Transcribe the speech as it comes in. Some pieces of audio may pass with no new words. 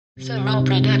Thorough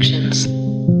Productions.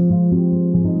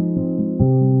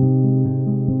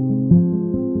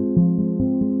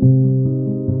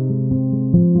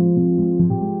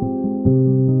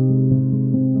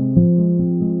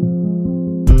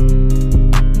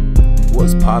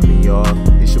 What's poppin', y'all?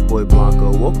 It's your boy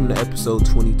Blanco. Welcome to episode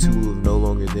 22 of No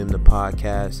Longer Them, the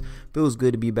podcast. Feels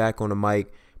good to be back on the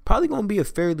mic. Probably gonna be a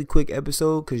fairly quick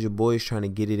episode because your boy's trying to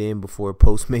get it in before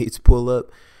Postmates pull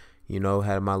up. You know,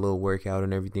 had my little workout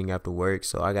and everything after work,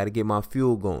 so I got to get my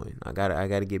fuel going. I got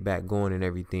to get back going and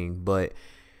everything. But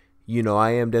you know,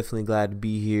 I am definitely glad to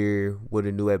be here with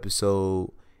a new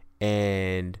episode.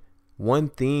 And one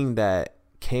thing that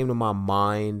came to my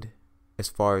mind as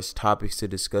far as topics to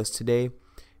discuss today,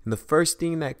 and the first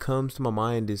thing that comes to my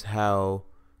mind is how,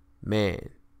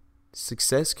 man,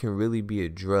 success can really be a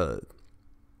drug.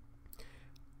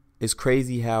 It's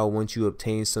crazy how once you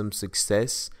obtain some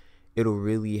success, it'll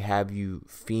really have you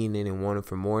fiending and wanting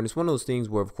for more. And it's one of those things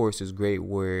where, of course, it's great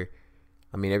where,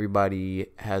 I mean, everybody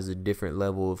has a different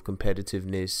level of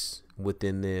competitiveness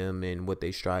within them and what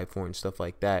they strive for and stuff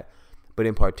like that. But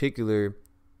in particular,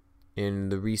 in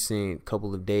the recent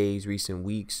couple of days, recent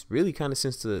weeks, really kind of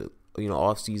since the,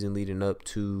 off season leading up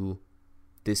to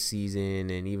this season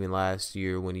and even last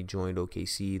year when he joined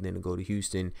OKC and then to go to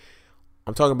Houston,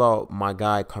 I'm talking about my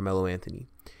guy, Carmelo Anthony.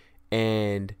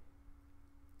 And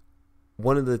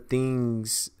one of the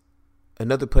things,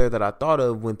 another player that I thought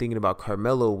of when thinking about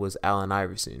Carmelo was Allen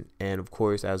Iverson. And of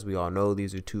course, as we all know,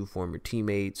 these are two former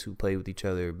teammates who played with each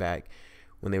other back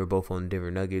when they were both on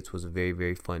Denver Nuggets. It was a very,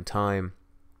 very fun time.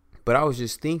 But I was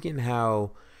just thinking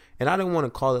how, and I didn't want to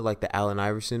call it like the Allen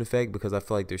Iverson effect because I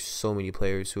feel like there's so many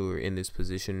players who are in this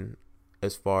position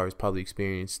as far as probably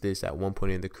experienced this at one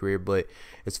point in their career. But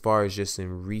as far as just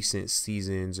in recent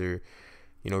seasons or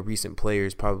recent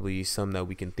players, probably some that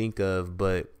we can think of.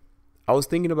 But I was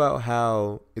thinking about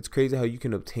how it's crazy how you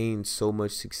can obtain so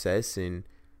much success and,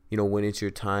 when it's your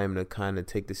time to kind of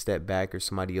take the step back or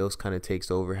somebody else kind of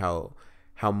takes over,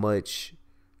 how much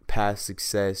past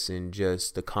success and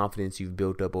just the confidence you've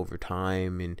built up over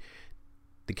time and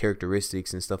the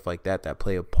characteristics and stuff like that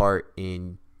play a part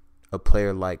in a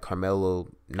player like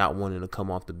Carmelo not wanting to come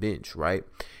off the bench, right?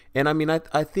 And I mean,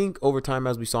 I think over time,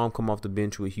 as we saw him come off the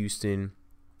bench with Houston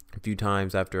a few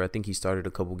times after I think he started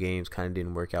a couple games, kind of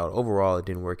didn't work out. Overall, it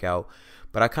didn't work out.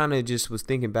 But I kind of just was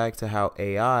thinking back to how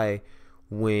AI,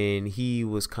 when he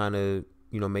was kind of,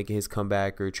 making his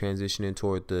comeback or transitioning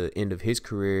toward the end of his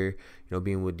career,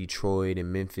 being with Detroit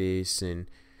and Memphis. And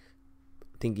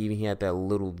I think even he had that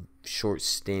little short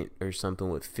stint or something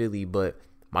with Philly. But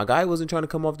my guy wasn't trying to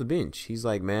come off the bench. He's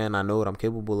like, man, I know what I'm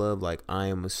capable of. Like, I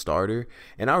am a starter.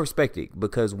 And I respect it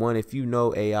because, one, if you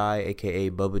know AI,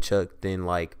 a.k.a. Bubba Chuck, then,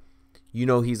 like,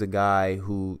 he's a guy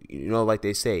who, like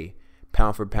they say,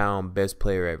 pound for pound, best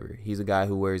player ever. He's a guy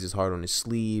who wears his heart on his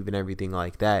sleeve and everything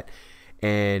like that.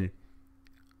 And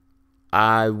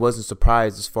I wasn't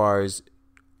surprised as far as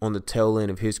on the tail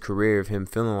end of his career of him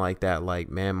feeling like that. Like,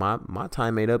 man, my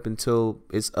time ain't up until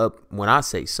it's up when I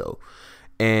say so.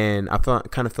 And I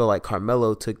kind of feel like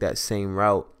Carmelo took that same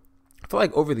route. I feel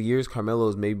like over the years,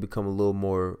 Carmelo's maybe become a little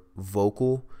more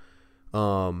vocal.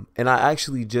 And I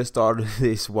actually just thought of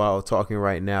this while talking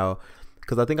right now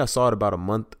because I think I saw it about a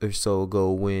month or so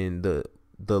ago when the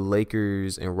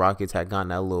Lakers and Rockets had gotten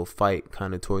that little fight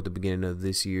kind of toward the beginning of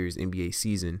this year's NBA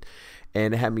season.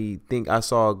 And it had me think, I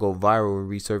saw it go viral and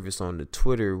resurface on the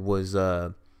Twitter, was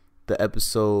the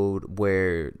episode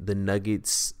where the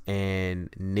Nuggets and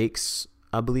Knicks,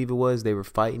 I believe it was, they were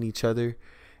fighting each other.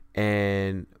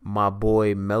 And my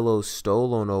boy Melo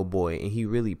stole on old boy, and he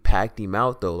really packed him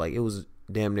out though. Like, it was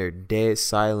damn near dead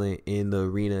silent in the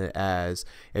arena as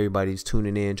everybody's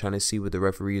tuning in, trying to see what the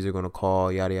referees are going to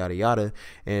call, yada, yada, yada.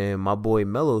 And my boy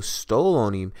Melo stole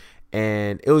on him.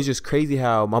 And it was just crazy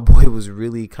how my boy was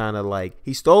really kind of like,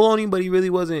 he stole on him, but he really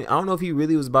wasn't. I don't know if he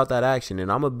really was about that action.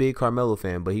 And I'm a big Carmelo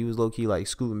fan, but he was low-key like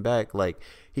scooting back. Like,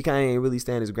 he kind of ain't really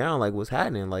stand his ground. Like, what's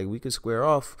happening? Like, we could square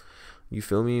off. You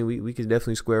feel me? We could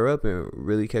definitely square up and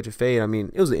really catch a fade. I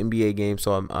mean, it was an NBA game,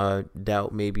 so I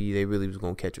doubt maybe they really was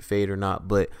going to catch a fade or not.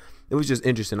 But it was just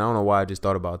interesting. I don't know why I just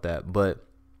thought about that. But,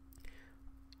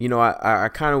 I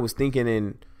kind of was thinking,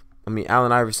 and I mean,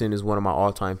 Allen Iverson is one of my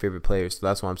all-time favorite players. So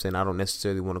that's why I'm saying I don't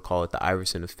necessarily want to call it the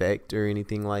Iverson effect or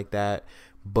anything like that.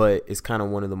 But it's kind of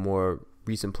one of the more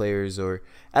recent players, or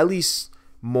at least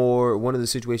more one of the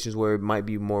situations where it might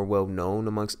be more well known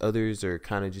amongst others, or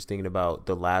kind of just thinking about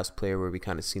the last player where we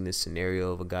kind of seen this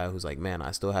scenario of a guy who's like, man,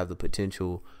 I still have the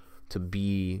potential to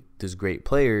be this great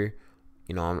player.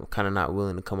 I'm kind of not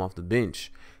willing to come off the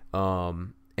bench.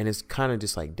 And it's kind of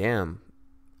just like, damn,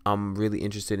 I'm really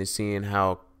interested in seeing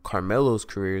how Carmelo's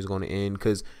career is going to end,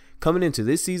 because coming into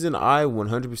this season, I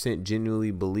 100%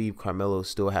 genuinely believe Carmelo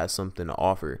still has something to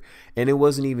offer. And it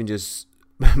wasn't even just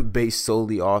based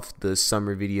solely off the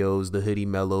summer videos, the Hoodie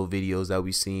Melo videos that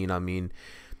we've seen. I mean,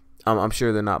 I'm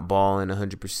sure they're not balling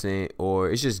 100%,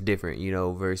 or it's just different,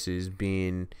 versus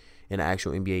being in an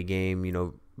actual NBA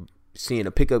game, seeing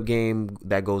a pickup game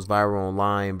that goes viral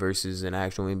online versus an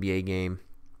actual NBA game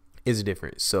is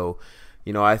different. So,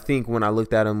 I think when I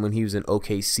looked at him when he was in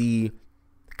OKC,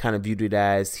 kind of viewed it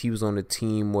as he was on a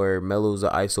team where Melo's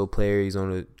an ISO player. He's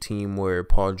on a team where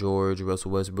Paul George, Russell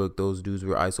Westbrook, those dudes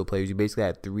were ISO players. You basically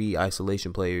had 3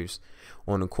 isolation players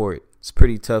on the court. It's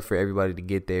pretty tough for everybody to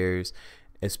get theirs,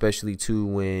 especially too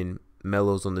when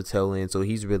Melo's on the tail end. So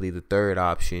he's really the third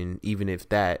option, even if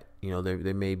that,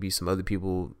 there may be some other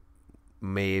people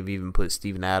may have even put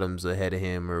Steven Adams ahead of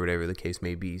him or whatever the case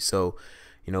may be. So,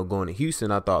 going to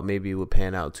Houston, I thought maybe it would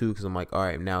pan out too, because I'm like, all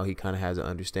right, now he kind of has an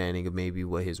understanding of maybe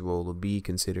what his role will be,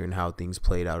 considering how things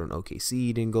played out in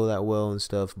OKC. Didn't go that well and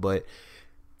stuff, but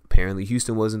apparently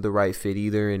Houston wasn't the right fit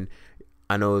either. And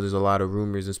I know there's a lot of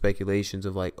rumors and speculations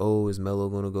of like, oh, is Melo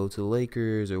going to go to the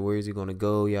Lakers, or where is he going to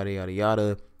go, yada, yada,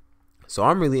 yada. So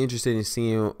I'm really interested in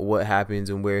seeing what happens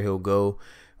and where he'll go.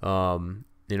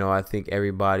 I think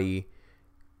everybody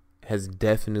has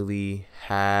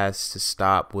to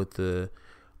stop with the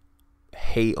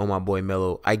hate on my boy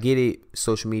Melo. I get it,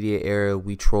 social media era,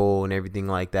 we troll and everything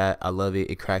like that. I love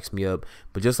it. It cracks me up.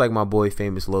 But just like my boy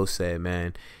Famous Low said,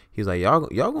 man, he's like, y'all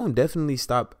gonna definitely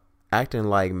stop acting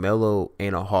like Melo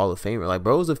ain't a Hall of Famer. Like,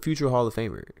 bro's a future Hall of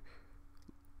Famer.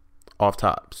 Off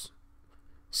tops.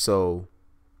 So,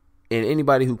 and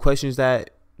anybody who questions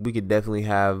that, we could definitely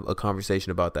have a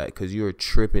conversation about that, because you're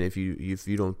tripping if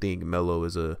you don't think Melo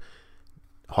is a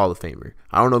Hall of Famer.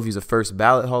 I don't know if he's a first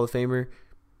ballot Hall of Famer,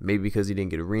 maybe because he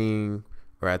didn't get a ring,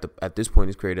 or at this point in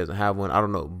his career doesn't have one. I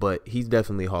don't know, but he's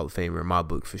definitely a Hall of Famer in my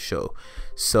book for sure.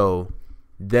 So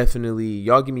definitely,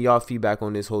 y'all give me y'all feedback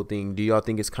on this whole thing. Do y'all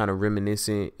think it's kind of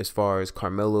reminiscent, as far as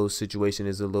Carmelo's situation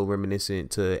is a little reminiscent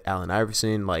to Allen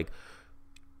Iverson, like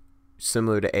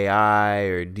similar to AI,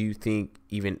 or do you think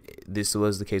even this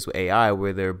was the case with AI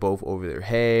where they're both over their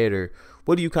head, or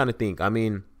what do you kind of think? I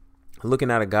mean,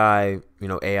 looking at a guy,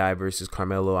 AI versus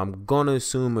Carmelo, I'm going to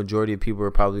assume majority of people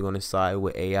are probably going to side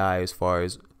with AI as far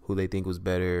as who they think was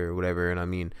better or whatever. And I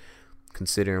mean,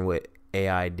 considering what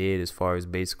AI did as far as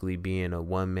basically being a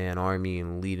one-man army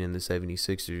and leading the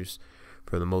 76ers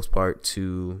for the most part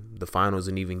to the finals,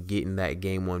 and even getting that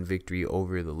game 1 victory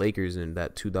over the Lakers in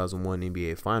that 2001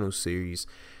 NBA Finals series,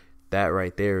 that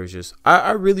right there is just,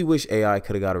 I really wish AI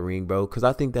could have got a ring, bro, because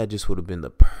I think that just would have been the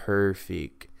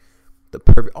perfect,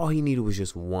 all he needed was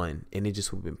just one, and it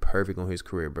just would have been perfect on his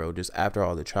career, bro. Just after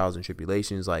all the trials and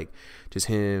tribulations, like just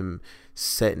him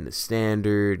setting the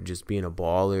standard, just being a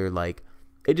baller, like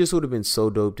it just would have been so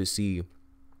dope to see.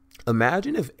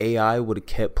 Imagine if AI would have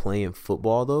kept playing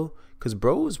football though, because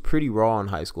bro was pretty raw in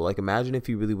high school. Like, imagine if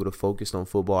he really would have focused on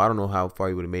football. I don't know how far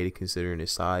he would have made it considering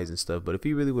his size and stuff, but if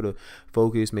he really would have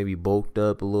focused, maybe bulked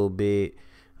up a little bit,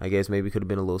 I guess maybe could have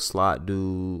been a little slot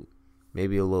dude,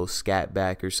 maybe a little scat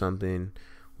back or something,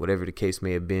 whatever the case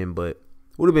may have been. But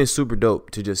it would have been super dope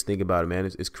to just think about it, man.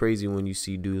 It's crazy when you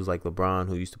see dudes like LeBron,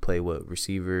 who used to play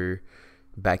receiver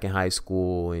back in high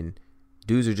school, and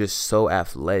dudes are just so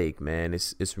athletic, man.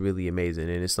 It's really amazing,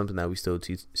 and it's something that we still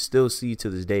see to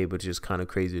this day. But it's just kind of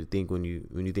crazy to think when you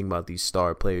think about these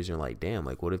star players, you're like, damn,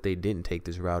 like what if they didn't take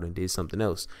this route and did something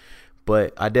else?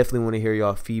 But I definitely want to hear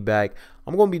y'all feedback.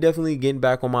 I'm gonna be definitely getting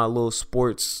back on my little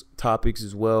sports topics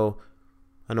as well.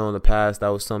 I know in the past that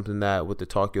was something that with the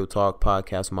Talk Yo Talk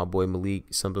podcast with my boy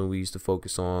Malik, something we used to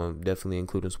focus on, definitely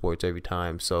including sports every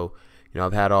time. So,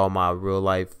 I've had all my real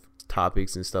life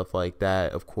topics and stuff like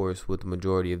that, of course, with the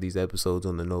majority of these episodes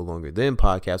on the No Longer Then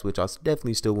podcast, which I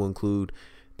definitely still will include.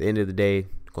 At the end of the day,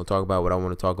 I'm going to talk about what I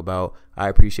want to talk about. I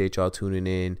appreciate y'all tuning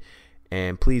in.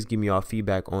 And please give me y'all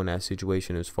feedback on that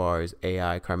situation as far as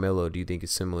AI, Carmelo. Do you think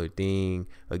it's a similar thing?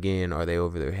 Again, are they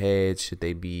over their heads? Should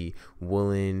they be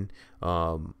willing?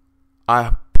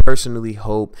 I personally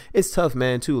hope. It's tough,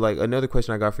 man, too. Like, another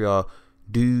question I got for y'all.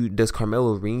 Does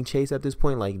Carmelo ring chase at this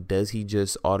point? Like, does he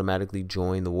just automatically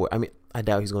join the Warriors? I mean, I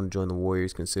doubt he's going to join the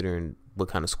Warriors considering what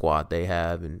kind of squad they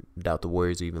have, and doubt the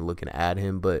Warriors are even looking to add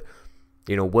him. But,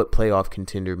 what playoff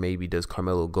contender maybe does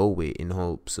Carmelo go with in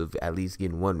hopes of at least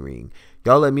getting one ring?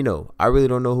 Y'all let me know. I really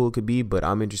don't know who it could be, but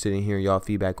I'm interested in hearing y'all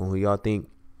feedback on who y'all think.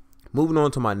 Moving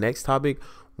on to my next topic,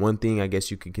 one thing I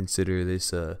guess you could consider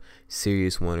this a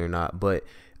serious one or not, but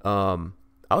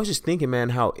I was just thinking, man,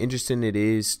 how interesting it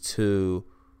is to,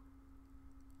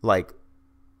 like,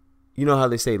 you know how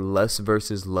they say lust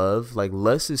versus love? Like,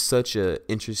 lust is such a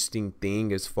interesting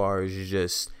thing as far as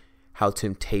just how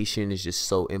temptation is just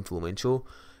so influential.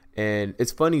 And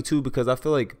it's funny too, because I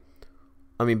feel like,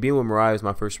 I mean, being with Mariah is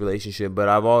my first relationship, but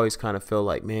I've always kind of felt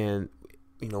like, man,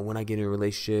 you know, when I get in a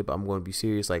relationship, I'm going to be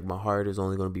serious. Like, my heart is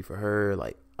only going to be for her.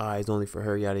 Like, eyes only for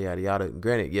her, yada, yada, yada.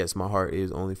 Granted, yes, my heart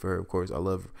is only for her. Of course, I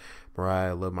love Mariah.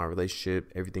 I love my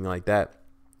relationship, everything like that.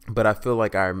 But I feel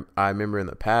like I remember in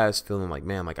the past feeling like,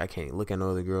 man, like, I can't look at no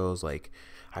other girls. Like,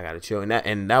 I got to chill.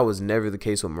 And that was never the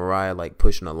case with Mariah, like,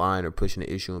 pushing a line or pushing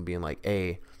the issue and being like,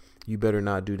 hey, you better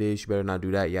not do this, you better not do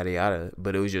that, yada, yada.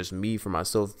 But it was just me for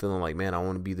myself feeling like, man, I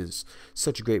want to be this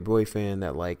such a great boyfriend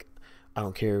that, like, I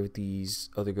don't care what these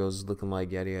other girls is looking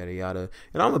like, yada, yada, yada.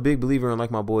 And I'm a big believer in, like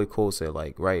my boy Cole said,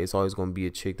 like, right, it's always going to be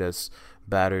a chick that's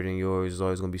better than yours. There's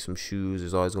always going to be some shoes.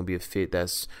 There's always going to be a fit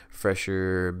that's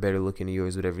fresher, better looking than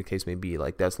yours, whatever the case may be.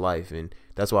 Like, that's life. And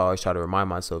that's why I always try to remind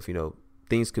myself, you know,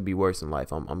 things could be worse in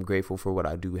life. I'm grateful for what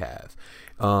I do have.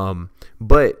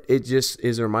 But it just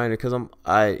is a reminder, because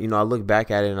I look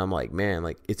back at it and I'm like, man,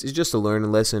 like, it's just a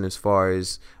learning lesson as far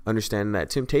as understanding that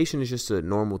temptation is just a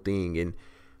normal thing. And,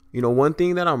 you know, one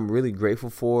thing that I'm really grateful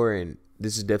for, and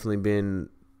this has definitely been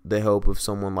the help of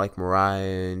someone like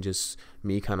Mariah and just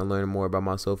me kind of learning more about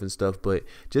myself and stuff, but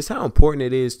just how important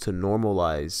it is to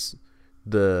normalize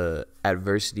the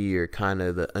adversity or kind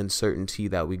of the uncertainty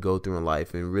that we go through in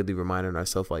life, and really reminding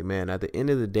ourselves, like, man, at the end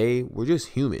of the day, we're just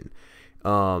human.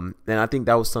 And I think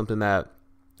that was something that,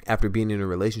 after being in a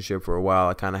relationship for a while,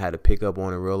 I kind of had to pick up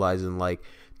on and realizing, like,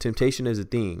 temptation is a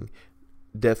thing.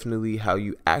 Definitely how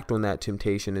you act on that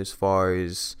temptation, as far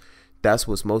as that's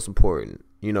what's most important.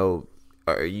 You know,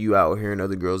 are you out here in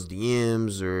other girls'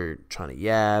 DMs or trying to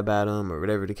yab at them or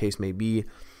whatever the case may be?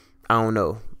 I don't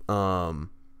know.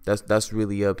 That's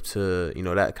really up to, you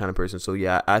know, that kind of person. So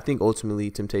yeah, I think ultimately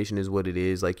temptation is what it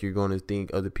is. Like, you're going to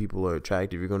think other people are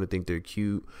attractive. You're going to think they're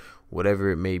cute,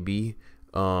 whatever it may be.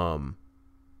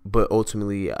 But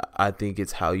ultimately, I think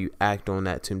it's how you act on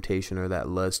that temptation or that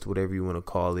lust, whatever you want to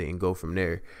call it, and go from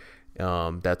there.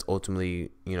 That's ultimately,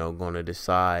 you know, going to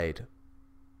decide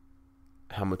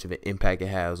how much of an impact it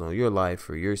has on your life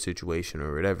or your situation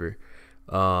or whatever.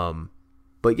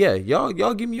 But yeah,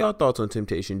 y'all give me your thoughts on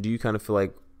temptation. Do you kind of feel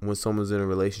like when someone's in a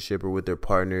relationship or with their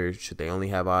partner, should they only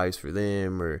have eyes for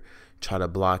them, or try to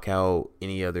block out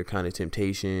any other kind of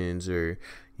temptations, or,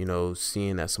 you know,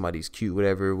 seeing that somebody's cute,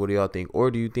 whatever? What do y'all think?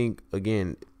 Or do you think,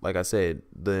 again, like I said,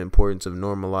 the importance of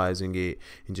normalizing it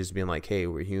and just being like, hey,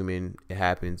 we're human, it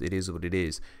happens, it is what it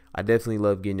is? I definitely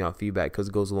love getting y'all feedback, because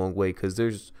it goes a long way, because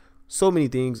there's so many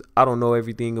things. I don't know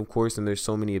everything, of course, and there's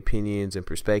so many opinions and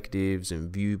perspectives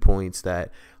and viewpoints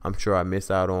that I'm sure I miss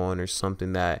out on, or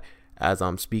something that, as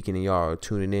I'm speaking and y'all are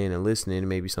tuning in and listening,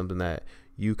 maybe something that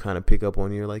you kind of pick up on,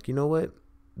 and you're like, you know what,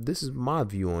 this is my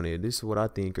view on it, this is what I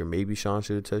think, or maybe Sean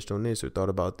should have touched on this or thought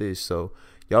about this. So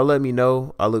y'all let me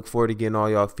know. I look forward to getting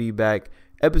all y'all feedback.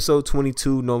 Episode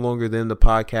 22, No Longer Them, the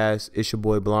podcast. It's your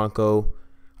boy Blanco.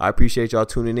 I appreciate y'all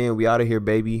tuning in. We out of here,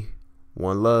 baby.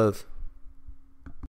 One love.